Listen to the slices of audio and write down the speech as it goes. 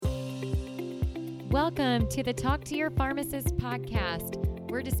Welcome to the Talk to Your Pharmacist podcast.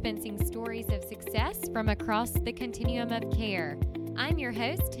 We're dispensing stories of success from across the continuum of care. I'm your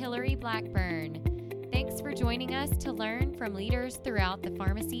host, Hillary Blackburn. Thanks for joining us to learn from leaders throughout the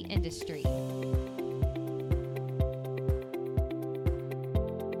pharmacy industry.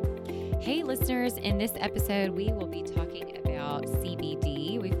 Hey listeners, in this episode, we will be talking about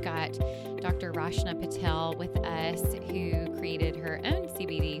CBD. We've got Dr. Rachna Patel with us, who created her own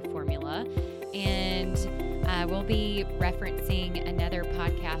CBD formula. And we'll be referencing another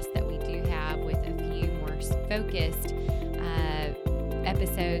podcast that we do have with a few more focused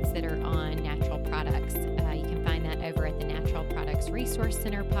episodes that are on natural products. You can find that over at the Natural Products Resource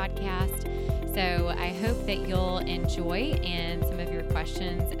Center podcast. So I hope that you'll enjoy, and some of your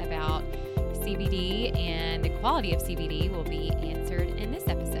questions about CBD and the quality of CBD will be answered in this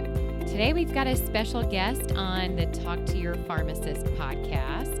episode. Today we've got a special guest on the Talk to Your Pharmacist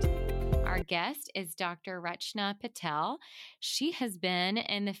podcast. Our guest is Dr. Rachna Patel. She has been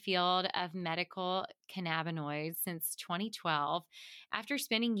in the field of medical cannabinoids since 2012 after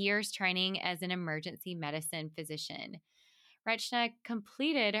spending years training as an emergency medicine physician. Rachna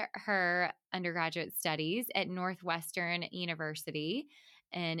completed her undergraduate studies at Northwestern University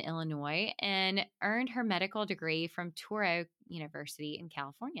in Illinois and earned her medical degree from Touro University in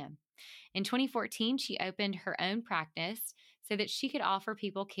California. In 2014, she opened her own practice so that she could offer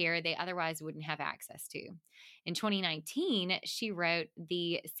people care they otherwise wouldn't have access to. In 2019, she wrote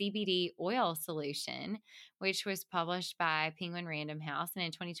the CBD Oil Solution, which was published by Penguin Random House. And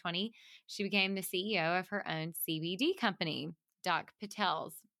in 2020, she became the CEO of her own CBD company, Dr.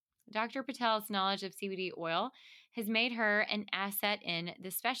 Patel's knowledge of CBD oil has made her an asset in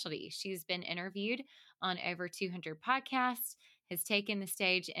the specialty. She's been interviewed on over 200 podcasts, has taken the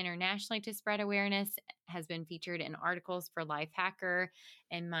stage internationally to spread awareness, has been featured in articles for Lifehacker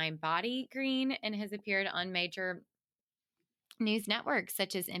and MindBody Green, and has appeared on major news networks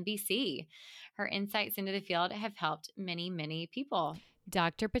such as NBC. Her insights into the field have helped many, many people.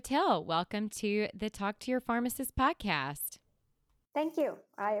 Dr. Patel, welcome to the Talk to Your Pharmacist podcast. Thank you.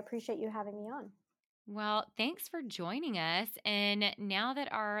 I appreciate you having me on. Well, thanks for joining us. And now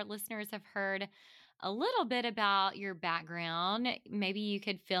that our listeners have heard a little bit about your background, maybe you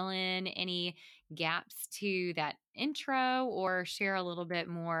could fill in any gaps to that intro or share a little bit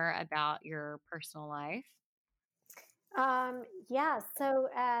more about your personal life. So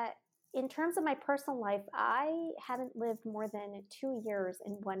in terms of my personal life, I haven't lived more than 2 years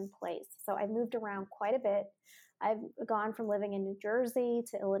in one place. So I've moved around quite a bit. I've gone from living in New Jersey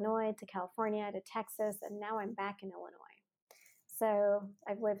to Illinois to California to Texas, and now I'm back in Illinois. So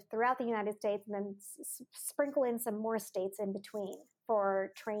I've lived throughout the United States and then sprinkle in some more states in between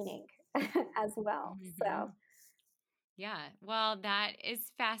for training as well. Mm-hmm. So, yeah, well, that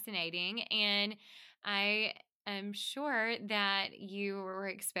is fascinating. And I am sure that you were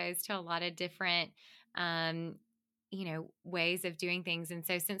exposed to a lot of different, ways of doing things. And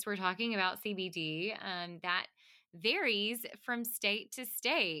so since we're talking about CBD, that varies from state to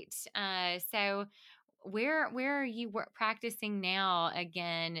state. So where are you practicing now,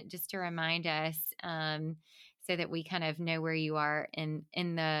 again, just to remind us, so that we kind of know where you are in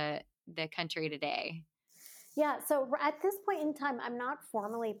the country today? Yeah, so at this point in time, I'm not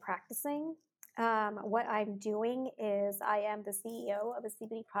formally practicing. What I'm doing is I am the CEO of a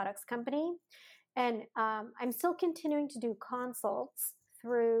CBD products company, and I'm still continuing to do consults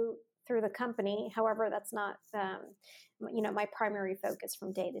through the company. However, that's not my primary focus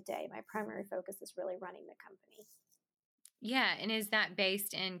from day to day. My primary focus is really running the company. Yeah, and is that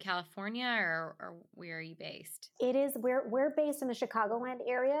based in California, or where are you based? It is. We're based in the Chicagoland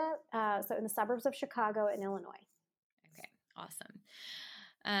area, so in the suburbs of Chicago in Illinois. Okay,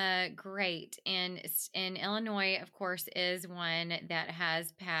 awesome. Great. And Illinois, of course, is one that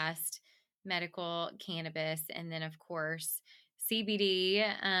has passed medical cannabis. And then, of course, CBD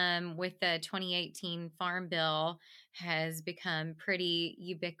with the 2018 Farm Bill has become pretty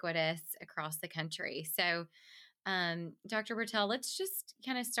ubiquitous across the country. So, Dr. Patel, let's just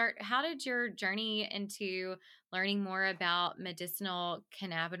kind of start. How did your journey into learning more about medicinal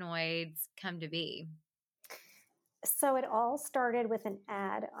cannabinoids come to be? So it all started with an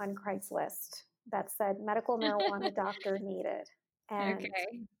ad on Craigslist that said medical marijuana doctor needed.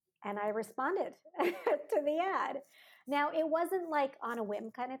 And I responded to the ad. Now, it wasn't like on a whim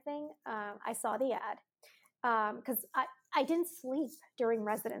kind of thing. I saw the ad because I didn't sleep during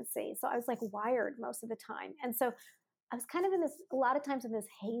residency. So I was like wired most of the time. And so I was kind of a lot of times in this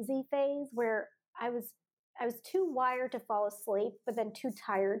hazy phase where I was too wired to fall asleep, but then too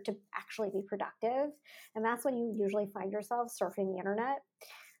tired to actually be productive. And that's when you usually find yourself surfing the internet.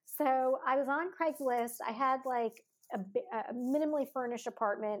 So So I was on Craigslist. I had like a minimally furnished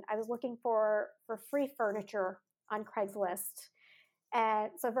apartment. I was looking for free furniture on Craigslist. And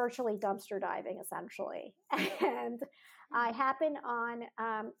so virtually dumpster diving essentially. And I happened on,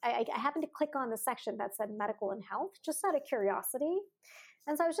 I happened to click on the section that said medical and health, just out of curiosity.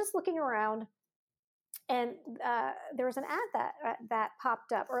 And so I was just looking around, and there was an ad that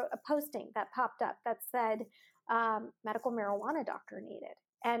popped up, or a posting that popped up that said medical marijuana doctor needed.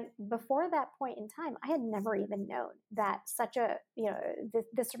 And before that point in time, I had never even known that such a,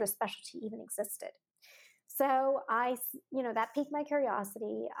 this sort of specialty even existed. So that piqued my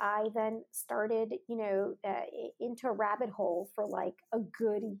curiosity. I then started, into a rabbit hole for like a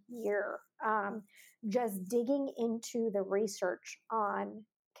good year, just digging into the research on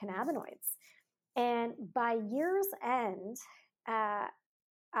cannabinoids. And by year's end, I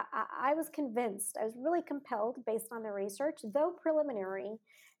was convinced, I was really compelled based on the research, though preliminary,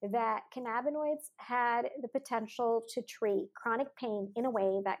 that cannabinoids had the potential to treat chronic pain in a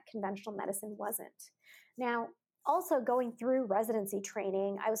way that conventional medicine wasn't. Now, also going through residency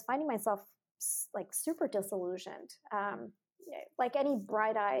training, I was finding myself like super disillusioned. Like any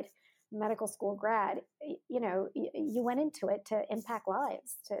bright-eyed medical school grad, you went into it to impact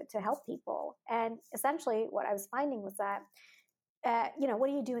lives, to help people. And essentially what I was finding was that what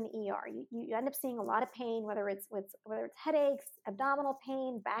do you do in the ER? You end up seeing a lot of pain, whether it's headaches, abdominal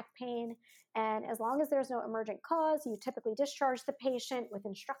pain, back pain, and as long as there's no emergent cause, you typically discharge the patient with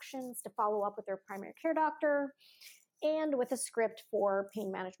instructions to follow up with their primary care doctor and with a script for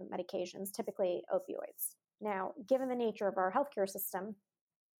pain management medications, typically opioids. Now, given the nature of our healthcare system,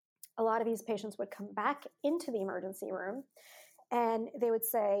 a lot of these patients would come back into the emergency room and they would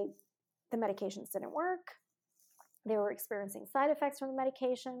say the medications didn't work. They were experiencing side effects from the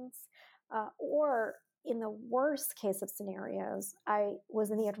medications, or in the worst case of scenarios, I was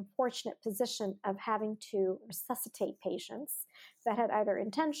in the unfortunate position of having to resuscitate patients that had either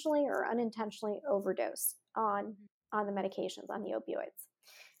intentionally or unintentionally overdosed on the medications, on the opioids.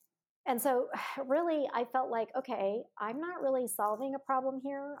 And so really, I felt like, okay, I'm not really solving a problem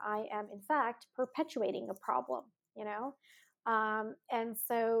here. I am, in fact, perpetuating a problem, And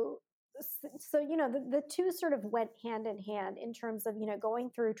so the two sort of went hand in hand in terms of,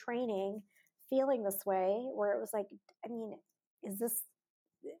 going through training, feeling this way, where it was like, I mean,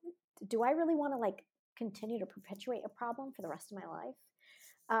 do I really want to like continue to perpetuate a problem for the rest of my life?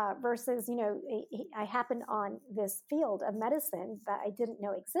 Versus, I happened on this field of medicine that I didn't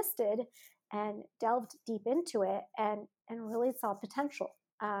know existed and delved deep into it and really saw potential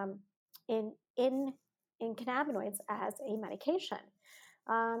in cannabinoids as a medication.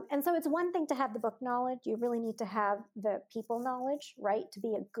 And so it's one thing to have the book knowledge. You really need to have the people knowledge, right, to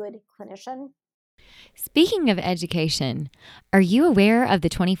be a good clinician. Speaking of education, are you aware of the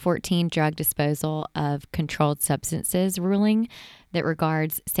 2014 drug disposal of controlled substances ruling that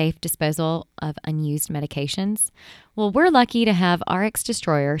regards safe disposal of unused medications? Well, we're lucky to have RX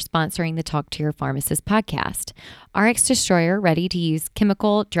Destroyer sponsoring the Talk to Your Pharmacist podcast. RX Destroyer ready-to-use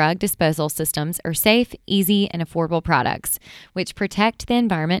chemical drug disposal systems are safe, easy, and affordable products, which protect the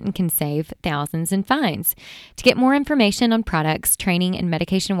environment and can save thousands in fines. To get more information on products, training, and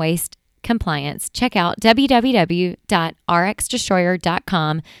medication waste compliance, check out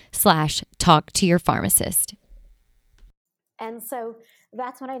www.rxdestroyer.com/talk-to-your-pharmacist. And so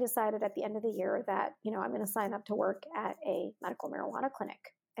that's when I decided at the end of the year that, I'm going to sign up to work at a medical marijuana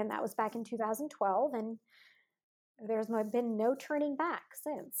clinic. And that was back in 2012. And there's been no turning back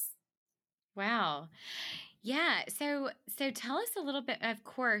since. Wow. Yeah. So tell us a little bit. Of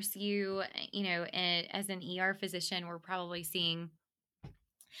course, as an ER physician, we're probably seeing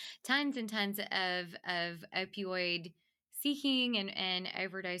tons and tons of opioid seeking and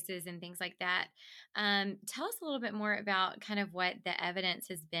overdoses and things like that. Tell us a little bit more about kind of what the evidence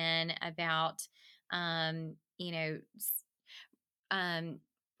has been about, cannabis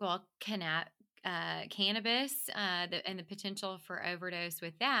and the potential for overdose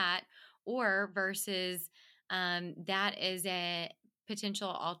with that, or versus that is a potential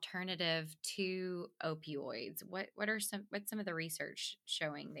alternative to opioids. What's some of the research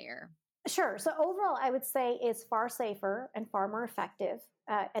showing there? Sure. So overall, I would say it's far safer and far more effective,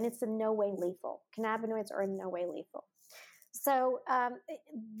 and it's in no way lethal. Cannabinoids are in no way lethal. So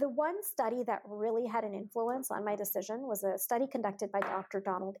the one study that really had an influence on my decision was a study conducted by Dr.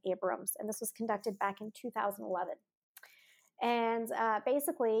 Donald Abrams, and this was conducted back in 2011. And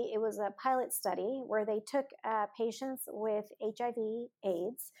basically, it was a pilot study where they took patients with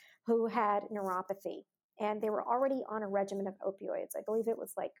HIV/AIDS who had neuropathy, and they were already on a regimen of opioids. I believe it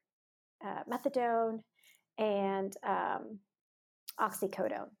was like methadone and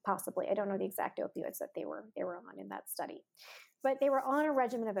oxycodone, possibly. I don't know the exact opioids that they were on in that study, but they were on a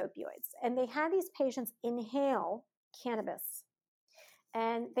regimen of opioids, and they had these patients inhale cannabis,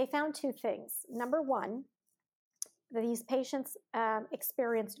 and they found two things. Number one, these patients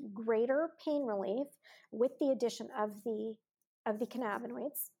experienced greater pain relief with the addition of the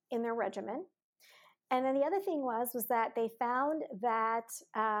cannabinoids in their regimen. And then the other thing was that they found that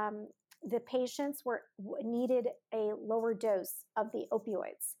the patients needed a lower dose of the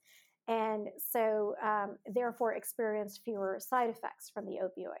opioids, and so therefore experienced fewer side effects from the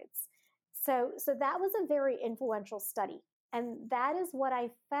opioids. So that was a very influential study, and that is what I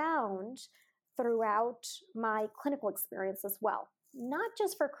found throughout my clinical experience as well, not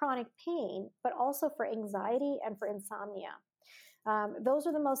just for chronic pain, but also for anxiety and for insomnia. Those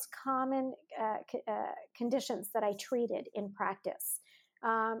are the most common conditions that I treated in practice.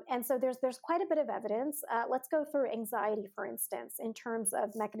 And so there's quite a bit of evidence. Let's go through anxiety, for instance, in terms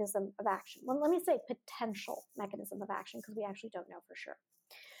of mechanism of action. Well, let me say potential mechanism of action, because we actually don't know for sure.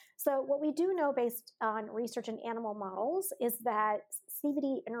 So what we do know based on research in animal models is that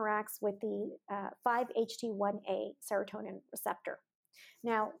CBD interacts with the 5-HT1A serotonin receptor.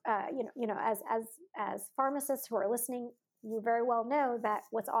 Now, as pharmacists who are listening, you very well know that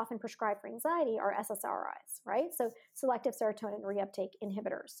what's often prescribed for anxiety are SSRIs, right? So selective serotonin reuptake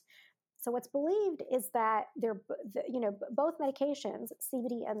inhibitors. So what's believed is that both medications,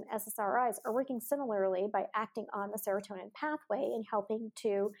 CBD and SSRIs, are working similarly by acting on the serotonin pathway and helping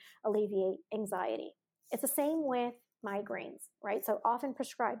to alleviate anxiety. It's the same with migraines, right? So often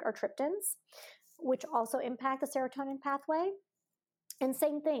prescribed are triptans, which also impact the serotonin pathway. And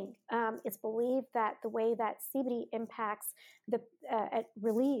same thing, it's believed that the way that CBD impacts it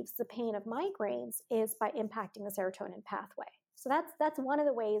relieves the pain of migraines is by impacting the serotonin pathway. So that's one of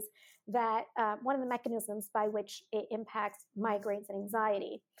the ways that one of the mechanisms by which it impacts migraines and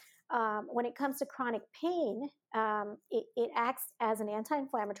anxiety. When it comes to chronic pain, it acts as an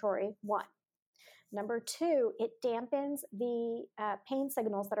anti-inflammatory, one. Number two, it dampens the pain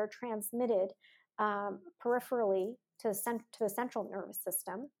signals that are transmitted peripherally to the central nervous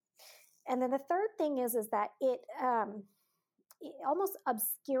system. And then the third thing is that it almost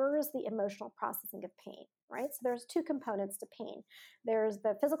obscures the emotional processing of pain, right? So there's two components to pain. There's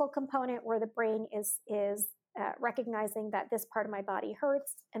the physical component where the brain is recognizing that this part of my body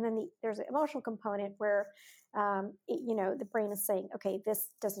hurts, and then there's an emotional component where the brain is saying, okay, this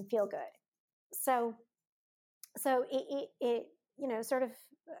doesn't feel good. So it sort of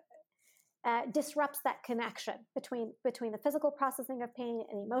disrupts that connection between the physical processing of pain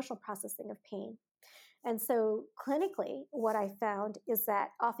and the emotional processing of pain. And so clinically, what I found is that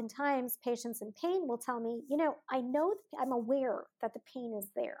oftentimes patients in pain will tell me, I'm aware that the pain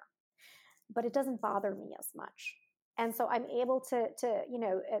is there, but it doesn't bother me as much. And so I'm able to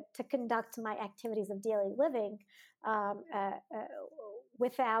conduct my activities of daily living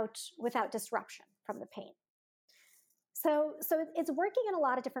without disruption from the pain. So it's working in a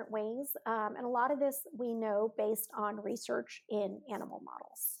lot of different ways, and a lot of this we know based on research in animal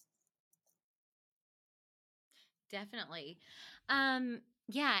models. Definitely.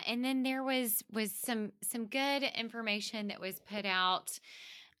 Yeah, and then there was some good information that was put out.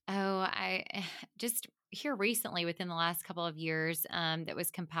 I just here recently within the last couple of years that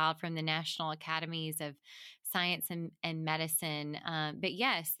was compiled from the National Academies of Science and Medicine. But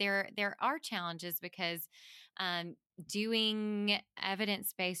yes, there are challenges because doing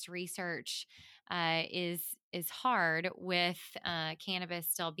evidence-based research is hard with cannabis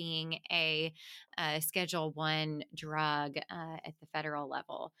still being a Schedule I drug at the federal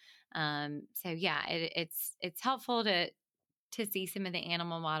level. So yeah, it's helpful to see some of the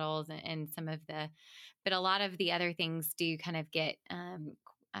animal models and some of but a lot of the other things do kind of get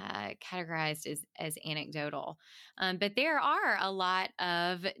categorized as anecdotal. But there are a lot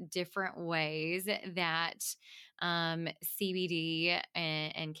of different ways that CBD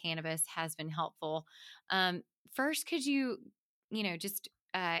and cannabis has been helpful. First, could you just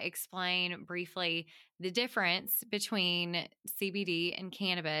explain briefly the difference between CBD and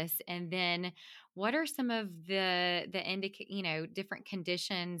cannabis, and then what are some of the different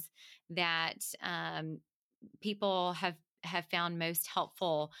conditions that people have found most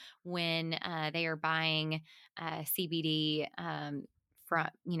helpful when they are buying CBD from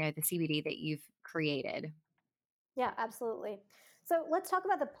the CBD that you've created? Yeah, absolutely. So let's talk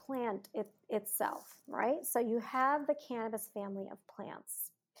about the plant itself, right? So you have the cannabis family of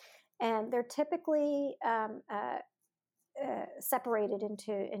plants, and they're typically separated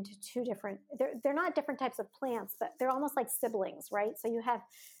into two different. They're not different types of plants, but they're almost like siblings, right? So you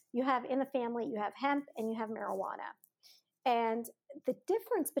have in the family, you have hemp and you have marijuana. And the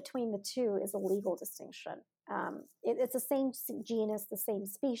difference between the two is a legal distinction. It's the same genus, the same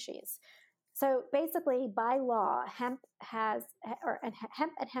species. So basically, by law, hemp and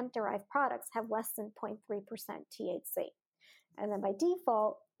hemp-derived products have less than 0.3% THC. And then by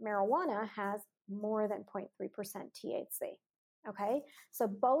default, marijuana has more than 0.3% THC. Okay, so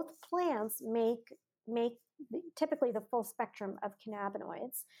both plants make typically the full spectrum of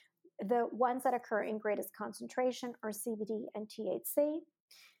cannabinoids. The ones that occur in greatest concentration are CBD and THC.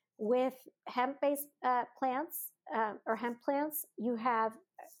 With hemp-based plants or hemp plants, you have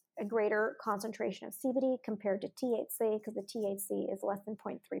a greater concentration of CBD compared to THC because the THC is less than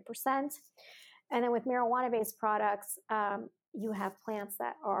 0.3%. And then with marijuana-based products, you have plants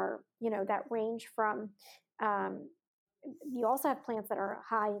that are, that range from, you also have plants that are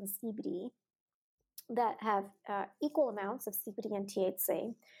high in CBD that have equal amounts of CBD and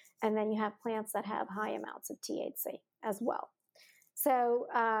THC. And then you have plants that have high amounts of THC as well. So,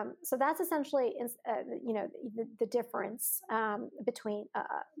 so that's essentially, the difference between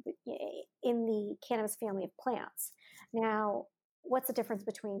in the cannabis family of plants. Now, what's the difference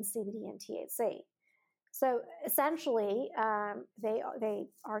between CBD and THC? So essentially, they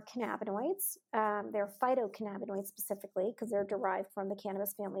are cannabinoids. They're phytocannabinoids specifically because they're derived from the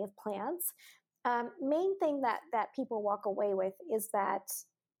cannabis family of plants. Main thing that people walk away with is that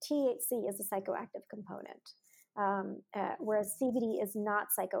THC is a psychoactive component. Whereas CBD is not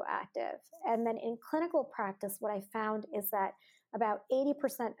psychoactive. And then in clinical practice, what I found is that about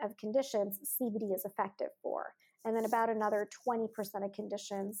 80% of conditions CBD is effective for. And then about another 20% of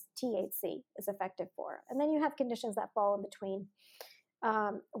conditions THC is effective for. And then you have conditions that fall in between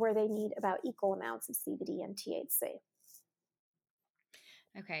where they need about equal amounts of CBD and THC.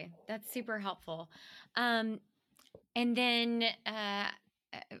 Okay, that's super helpful. And then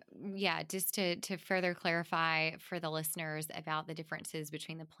just to further clarify for the listeners about the differences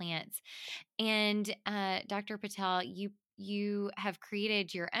between the plants. And Dr. Patel, you have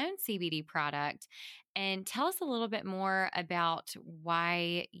created your own CBD product, and tell us a little bit more about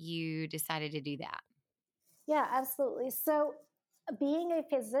why you decided to do that. Yeah, absolutely. So being a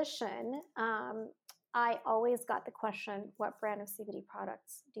physician, I always got the question, what brand of CBD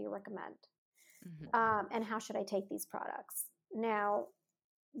products do you recommend? Mm-hmm. And how should I take these products? Now,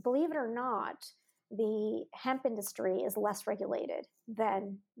 believe it or not, the hemp industry is less regulated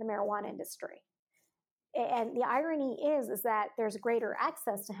than the marijuana industry. And the irony is that there's greater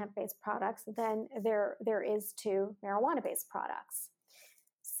access to hemp-based products than there is to marijuana-based products.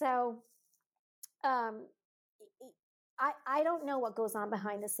 So I don't know what goes on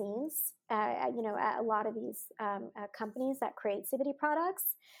behind the scenes, at a lot of these companies that create CBD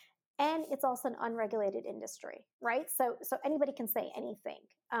products. And it's also an unregulated industry, right? So anybody can say anything.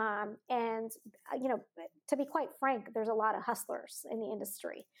 To be quite frank, there's a lot of hustlers in the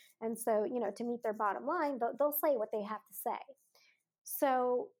industry. And so, to meet their bottom line, they'll say what they have to say.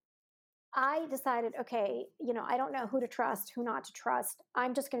 So I decided, okay, I don't know who to trust, who not to trust.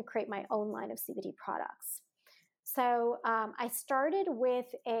 I'm just going to create my own line of CBD products. So I started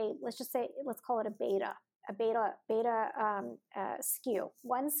with let's call it a beta SKU,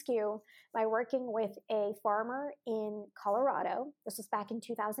 one SKU, by working with a farmer in Colorado. This was back in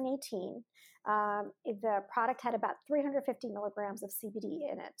 2018. The product had about 350 milligrams of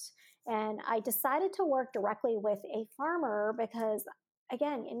CBD in it. And I decided to work directly with a farmer because,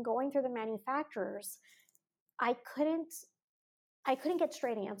 again, in going through the manufacturers, I couldn't get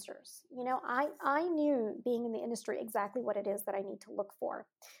straight answers. I knew, being in the industry, exactly what it is that I need to look for.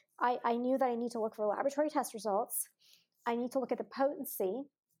 I knew that I need to look for laboratory test results. I need to look at the potency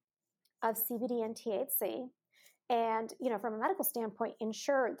of CBD and THC. And, from a medical standpoint,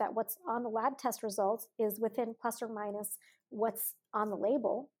 ensure that what's on the lab test results is within plus or minus what's on the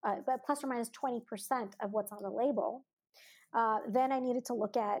label, but plus or minus 20% of what's on the label. Then I needed to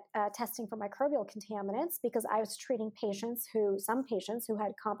look at testing for microbial contaminants because I was treating some patients who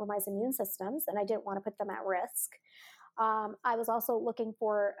had compromised immune systems, and I didn't want to put them at risk. I was also looking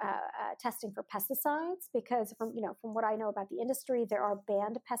for testing for pesticides because from what I know about the industry, there are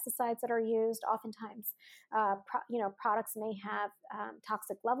banned pesticides that are used. Oftentimes, products may have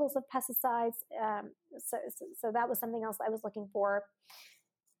toxic levels of pesticides. So that was something else I was looking for.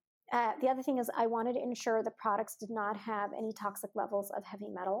 The other thing is I wanted to ensure the products did not have any toxic levels of heavy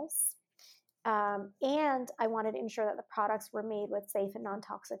metals. And I wanted to ensure that the products were made with safe and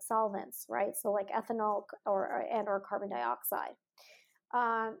non-toxic solvents, right? So like ethanol or carbon dioxide.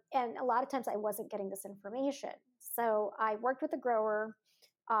 And a lot of times I wasn't getting this information. So I worked with the grower.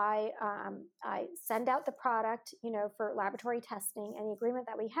 I send out the product, for laboratory testing. And the agreement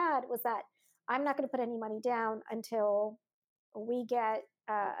that we had was that I'm not going to put any money down until we get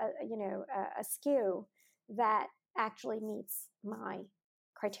a SKU that actually meets my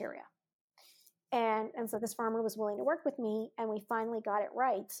criteria. And so this farmer was willing to work with me, and we finally got it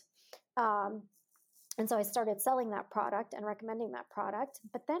right. And so I started selling that product and recommending that product.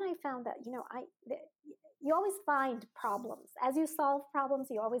 But then I found that, you always find problems. As you solve problems,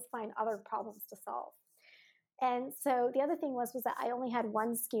 you always find other problems to solve. And so the other thing was that I only had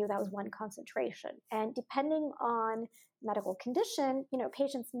one SKU that was one concentration. And depending on medical condition,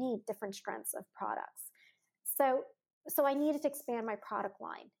 patients need different strengths of products. So I needed to expand my product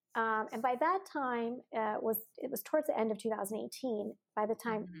line. And by that time, it was towards the end of 2018. By the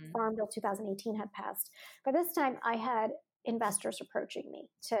time Farm Bill 2018 had passed, by this time I had investors approaching me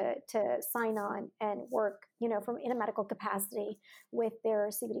to sign on and work, from in a medical capacity with their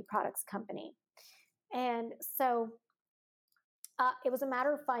CBD products company. And so it was a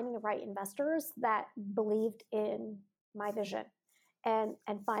matter of finding the right investors that believed in my vision. And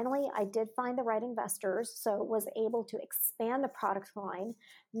finally, I did find the right investors, so was able to expand the product line,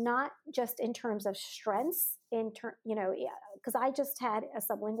 not just in terms of strengths, because I just had a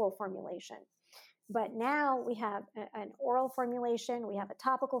sublingual formulation. But now we have an oral formulation, we have a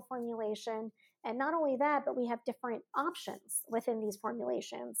topical formulation, and not only that, but we have different options within these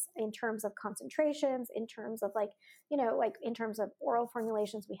formulations in terms of concentrations, in terms of in terms of oral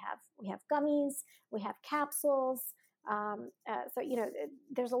formulations, we have gummies, we have capsules.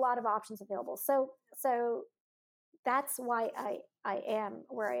 There's a lot of options available. So that's why I am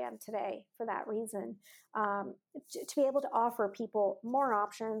where I am today for that reason, to be able to offer people more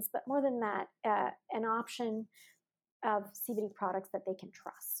options, but more than that, an option of CBD products that they can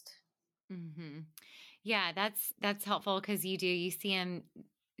trust. Mm-hmm. Yeah, that's helpful because you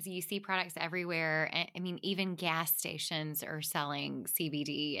see products everywhere. I mean, even gas stations are selling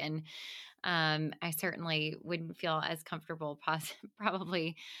CBD, and I certainly wouldn't feel as comfortable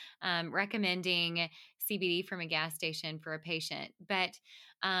probably recommending CBD from a gas station for a patient. But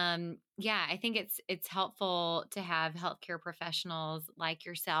I think it's helpful to have healthcare professionals like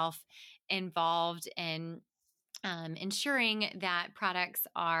yourself involved in ensuring that products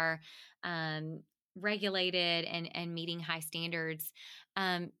are regulated and meeting high standards.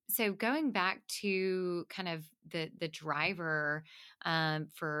 So going back to kind of the driver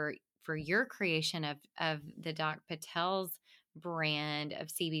for your creation of the Doc Patel's brand of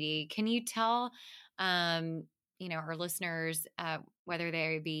CBD, can you tell our listeners, whether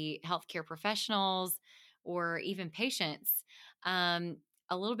they be healthcare professionals or even patients, a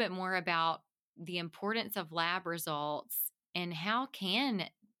little bit more about the importance of lab results and how can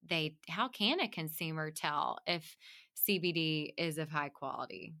a consumer tell if CBD is of high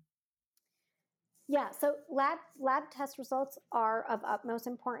quality? Yeah, so lab test results are of utmost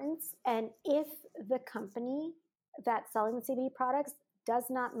importance. And if the company that's selling the CBD products does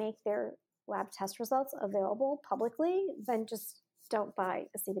not make their lab test results available publicly, then just don't buy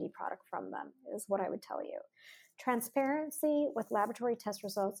a CBD product from them, is what I would tell you. Transparency with laboratory test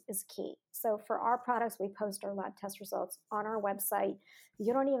results is key. So for our products, we post our lab test results on our website.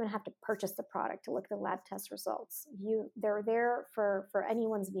 You don't even have to purchase the product to look at the lab test results. They're there for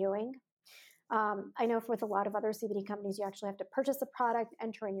anyone's viewing. I know with a lot of other CBD companies, you actually have to purchase the product,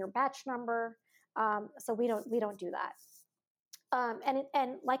 enter in your batch number. So we don't do that.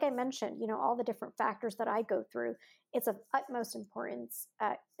 And like I mentioned, all the different factors that I go through, it's of utmost importance,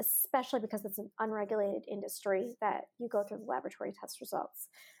 especially because it's an unregulated industry, that you go through the laboratory test results.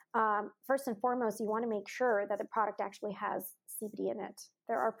 First and foremost, you want to make sure that the product actually has CBD in it.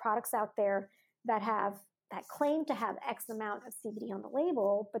 There are products out there that claim to have X amount of CBD on the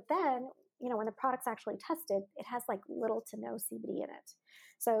label, but then when the product's actually tested, it has like little to no CBD in it.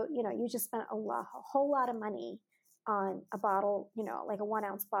 So you just spent a whole lot of money on a bottle, like a 1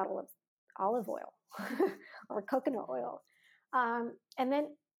 ounce bottle of olive oil or coconut oil. And then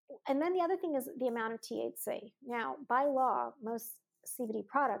the other thing is the amount of THC. Now, by law, most CBD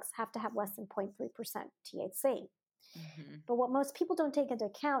products have to have less than 0.3% THC. Mm-hmm. But what most people don't take into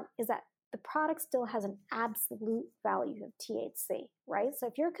account is that the product still has an absolute value of THC, right? So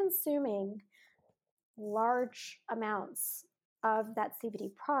if you're consuming large amounts of that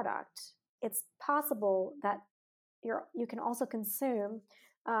CBD product, it's possible that you can also consume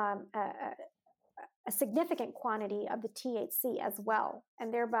a significant quantity of the THC as well,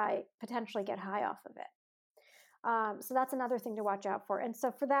 and thereby potentially get high off of it. So that's another thing to watch out for. And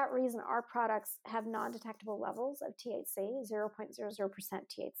so for that reason, our products have non-detectable levels of THC, 0.00%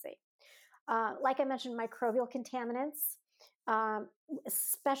 THC. Like I mentioned, microbial contaminants.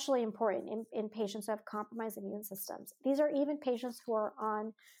 especially important in patients who have compromised immune systems. These are even patients who are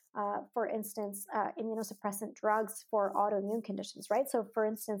on, for instance, immunosuppressant drugs for autoimmune conditions, right? So, for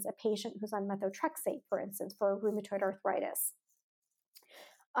instance, a patient who's on methotrexate, for instance, for rheumatoid arthritis.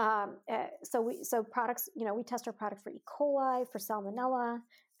 So products, we test our products for E. coli, for salmonella,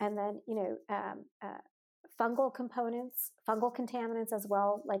 and then, fungal components, fungal contaminants as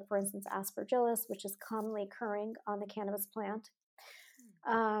well, like for instance, aspergillus, which is commonly occurring on the cannabis plant.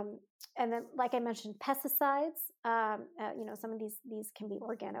 And then, like I mentioned, pesticides. Some of these can be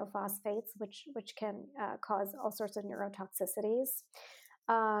organophosphates, which can cause all sorts of neurotoxicities.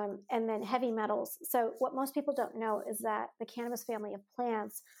 And then heavy metals. So what most people don't know is that the cannabis family of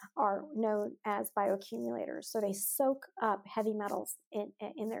plants are known as bioaccumulators. So they soak up heavy metals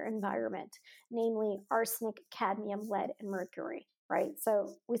in their environment, namely arsenic, cadmium, lead, and mercury, right?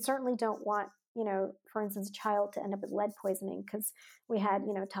 So we certainly don't want, for instance, a child to end up with lead poisoning because we had,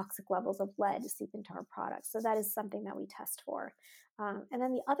 toxic levels of lead seep into our products. So that is something that we test for. And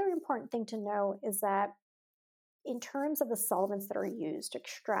then the other important thing to know is that in terms of the solvents that are used to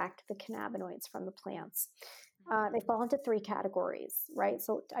extract the cannabinoids from the plants, they fall into three categories, right?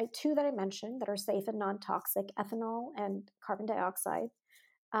 So two that I mentioned that are safe and non-toxic, ethanol and carbon dioxide.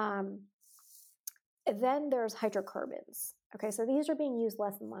 Then there's hydrocarbons. Okay, so these are being used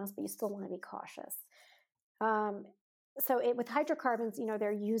less and less, but you still want to be cautious. With hydrocarbons,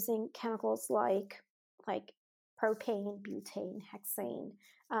 they're using chemicals like propane, butane, hexane,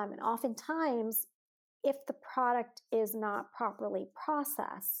 and oftentimes, if the product is not properly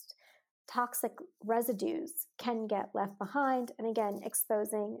processed, toxic residues can get left behind, and again,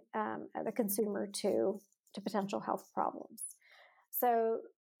 exposing the consumer to potential health problems. So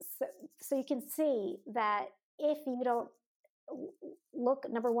you can see that if you don't look,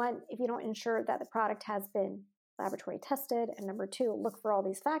 number one, if you don't ensure that the product has been laboratory tested, and number two, look for all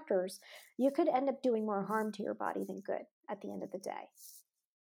these factors, you could end up doing more harm to your body than good at the end of the day.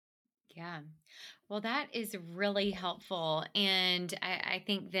 Yeah. Well, that is really helpful. And I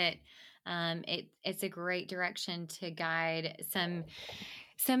think that it's a great direction to guide some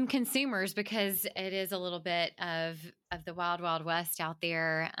consumers, because it is a little bit of the wild, wild west out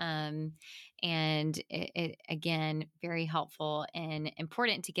there. And it again, very helpful and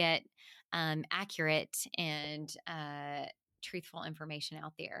important to get accurate and truthful information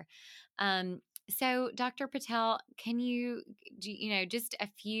out there. So, Dr. Patel, can you, just a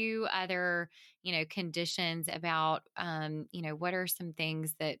few other, conditions about, what are some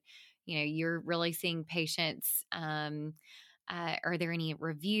things that, you're really seeing patients, are there any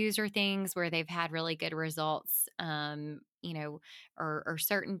reviews or things where they've had really good results, or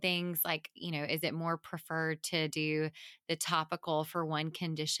certain things like, is it more preferred to do the topical for one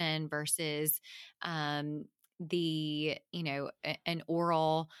condition versus, an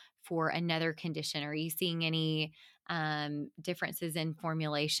oral for another condition? Are you seeing any differences in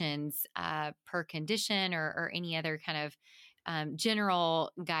formulations per condition, or any other kind of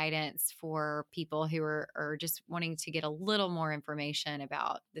general guidance for people who are just wanting to get a little more information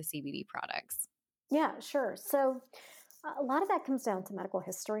about the CBD products? Yeah, sure. So a lot of that comes down to medical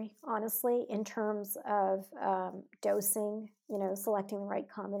history, honestly, in terms of dosing, selecting the right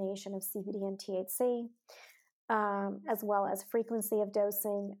combination of CBD and THC, as well as frequency of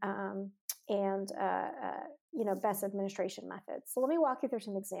dosing, and best administration methods. So let me walk you through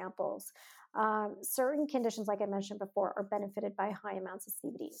some examples. Certain conditions, like I mentioned before, are benefited by high amounts of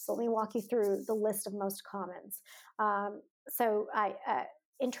CBD. So let me walk you through the list of most commons.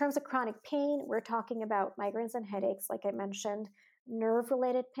 In terms of chronic pain, we're talking about migraines and headaches, like I mentioned,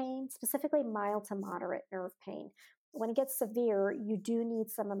 nerve-related pain, specifically mild to moderate nerve pain. When it gets severe, you do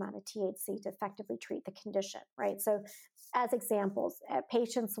need some amount of THC to effectively treat the condition, right? So as examples,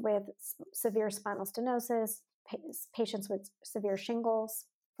 patients with severe spinal stenosis, patients with severe shingles,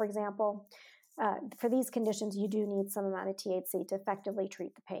 for example, for these conditions, you do need some amount of THC to effectively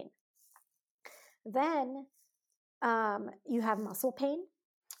treat the pain. Then you have muscle pain.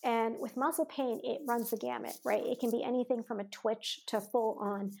 And with muscle pain, it runs the gamut, right? It can be anything from a twitch to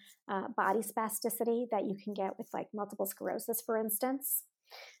full-on body spasticity that you can get with like multiple sclerosis, for instance.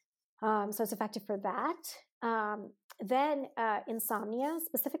 So it's effective for that. Then insomnia,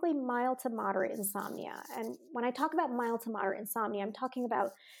 specifically mild to moderate insomnia. And when I talk about mild to moderate insomnia, I'm talking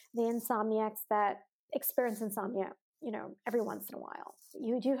about the insomniacs that experience insomnia, every once in a while.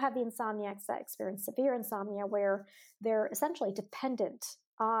 You do have the insomniacs that experience severe insomnia where they're essentially dependent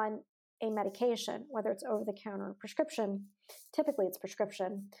on a medication, whether it's over-the-counter or prescription. Typically it's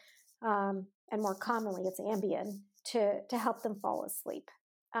prescription, and more commonly it's Ambien to help them fall asleep.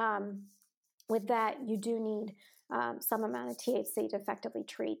 with that, you do need some amount of THC to effectively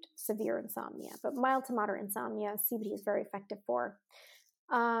treat severe insomnia. But mild to moderate insomnia, CBD is very effective for.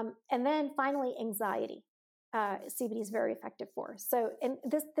 And then finally, anxiety. CBD is very effective for. So, and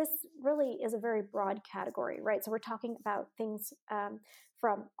this really is a very broad category, right? So we're talking about things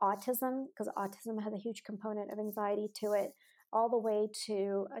from autism, because autism has a huge component of anxiety to it, all the way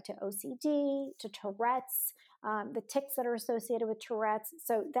to OCD, to Tourette's, the tics that are associated with Tourette's.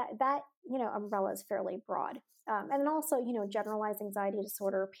 So that umbrella is fairly broad, and then also generalized anxiety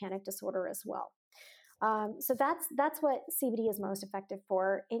disorder, panic disorder as well. So that's what CBD is most effective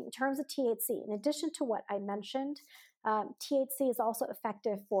for. In terms of THC, in addition to what I mentioned, THC is also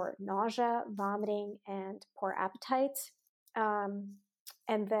effective for nausea, vomiting, and poor appetite.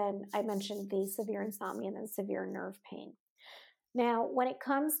 And then I mentioned the severe insomnia and then severe nerve pain. Now, when it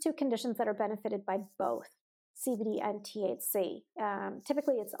comes to conditions that are benefited by both CBD and THC,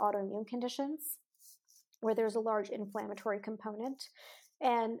 typically it's autoimmune conditions where there's a large inflammatory component.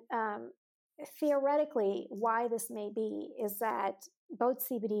 And theoretically, why this may be is that both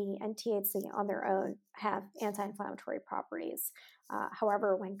CBD and THC on their own have anti-inflammatory properties.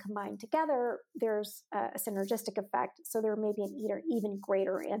 However, when combined together, there's a synergistic effect. So there may be an even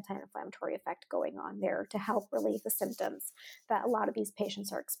greater anti-inflammatory effect going on there to help relieve the symptoms that a lot of these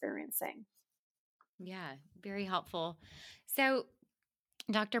patients are experiencing. Yeah, very helpful. So,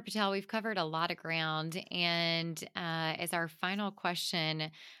 Dr. Patel, we've covered a lot of ground. And as our final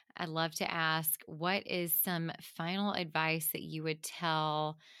question, I'd love to ask, what is some final advice that you would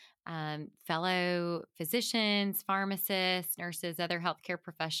tell fellow physicians, pharmacists, nurses, other healthcare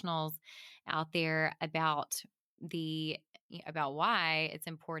professionals out there about why it's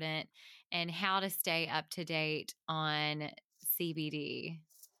important and how to stay up to date on CBD?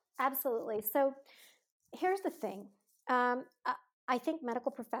 Absolutely. So here's the thing. I think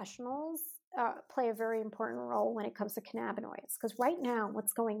medical professionals play a very important role when it comes to cannabinoids, because right now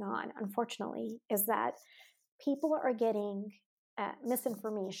what's going on, unfortunately, is that people are getting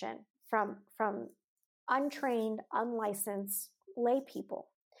misinformation from untrained, unlicensed lay people.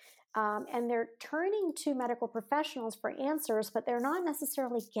 And they're turning to medical professionals for answers, but they're not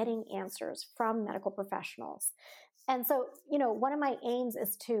necessarily getting answers from medical professionals. And so, one of my aims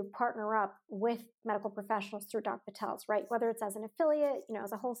is to partner up with medical professionals through Doc Patel's, right? Whether it's as an affiliate,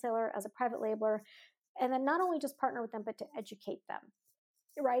 as a wholesaler, as a private labeler, and then not only just partner with them, but to educate them,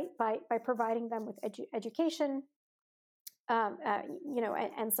 right? By providing them with education,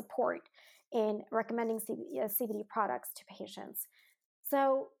 and support in recommending CBD products to patients.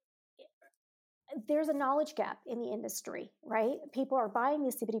 So there's a knowledge gap in the industry, right? People are buying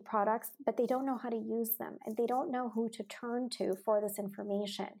these CBD products, but they don't know how to use them and they don't know who to turn to for this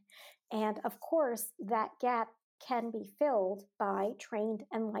information. And of course, that gap can be filled by trained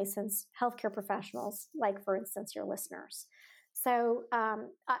and licensed healthcare professionals, like, for instance, your listeners. So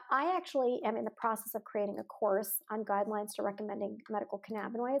I actually am in the process of creating a course on guidelines to recommending medical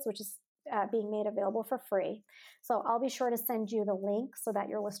cannabinoids, which is being made available for free. So I'll be sure to send you the link so that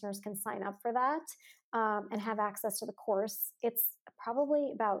your listeners can sign up for that and have access to the course. It's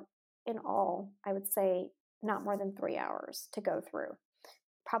probably about, in all, I would say, not more than 3 hours to go through,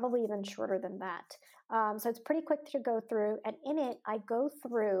 probably even shorter than that. So it's pretty quick to go through. And in it, I go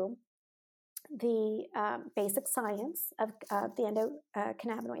through the basic science of the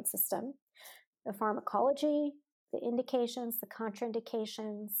endocannabinoid system, the pharmacology, the indications, the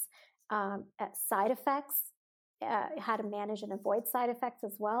contraindications, side effects, how to manage and avoid side effects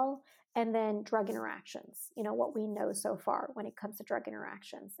as well, and then drug interactions, what we know so far when it comes to drug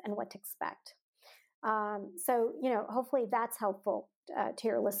interactions and what to expect. So, hopefully that's helpful to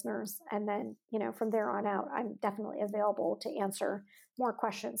your listeners. And then, from there on out, I'm definitely available to answer more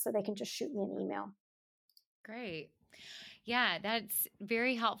questions, so they can just shoot me an email. Great. Yeah, that's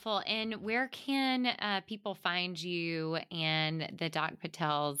very helpful. And where can people find you and the Doc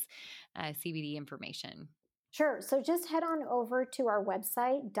Patel's CBD information? Sure. So just head on over to our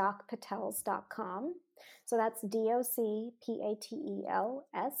website, docpatels.com. So that's DOCPATELS.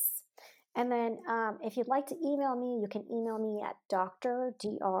 And then if you'd like to email me, you can email me at Dr.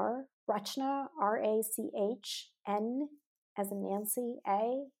 Rachna, RACHN, as in Nancy,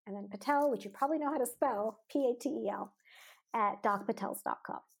 A, and then Patel, which you probably know how to spell, PATEL, at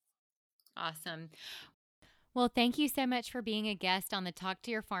docpatels.com. Awesome. Well, thank you so much for being a guest on the Talk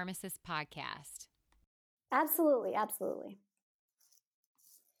to Your Pharmacist podcast. Absolutely. Absolutely.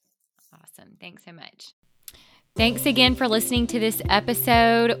 Awesome. Thanks so much. Thanks again for listening to this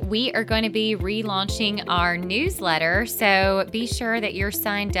episode. We are going to be relaunching our newsletter, so be sure that you're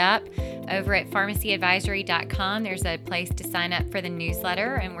signed up over at pharmacyadvisory.com. There's a place to sign up for the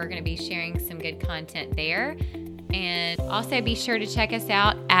newsletter, and we're going to be sharing some good content there. And also be sure to check us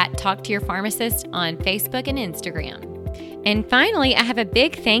out at Talk to Your Pharmacist on Facebook and Instagram. And finally, I have a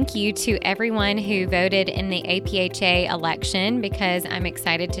big thank you to everyone who voted in the APHA election, because I'm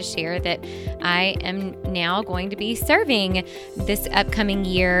excited to share that I am now going to be serving this upcoming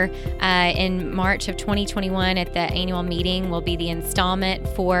year. In March of 2021 at the annual meeting will be the installment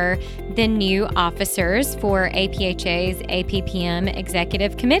for the new officers for APHA's APPM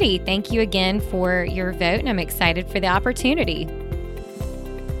Executive Committee. Thank you again for your vote, and I'm excited for the opportunity.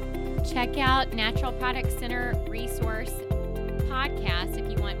 Check out Natural Products Center Resource podcast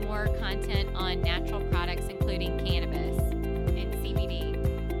if you want more content on natural products, including cannabis and CBD.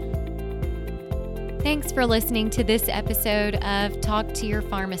 Thanks for listening to this episode of Talk to Your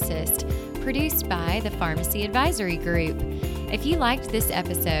Pharmacist, produced by the Pharmacy Advisory Group. If you liked this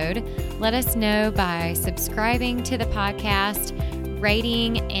episode, let us know by subscribing to the podcast,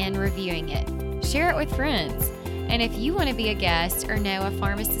 rating, and reviewing it. Share it with friends. And if you want to be a guest or know a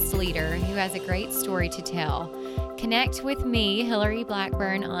pharmacist leader who has a great story to tell, connect with me, Hillary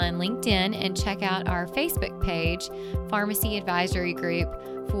Blackburn, on LinkedIn and check out our Facebook page, Pharmacy Advisory Group,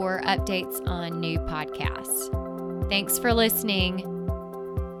 for updates on new podcasts. Thanks for listening.